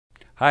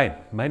Hi,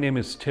 my name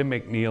is Tim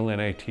McNeil and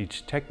I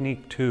teach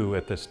Technique 2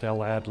 at the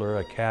Stella Adler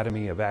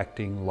Academy of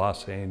Acting,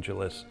 Los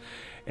Angeles.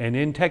 And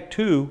in Tech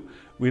 2,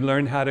 we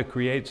learn how to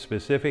create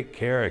specific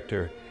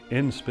character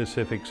in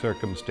specific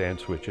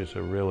circumstance, which is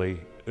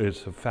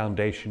a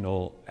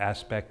foundational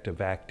aspect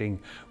of acting.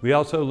 We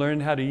also learn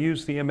how to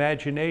use the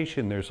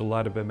imagination. There's a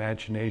lot of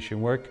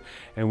imagination work,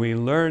 and we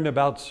learn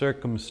about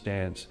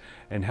circumstance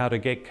and how to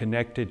get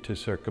connected to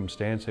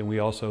circumstance, and we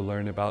also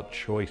learn about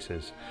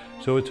choices.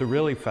 So it's a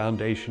really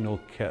foundational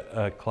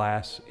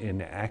class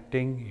in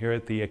acting here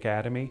at the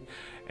Academy,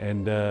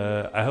 and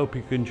I hope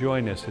you can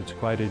join us. It's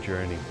quite a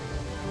journey.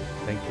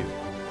 Thank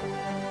you.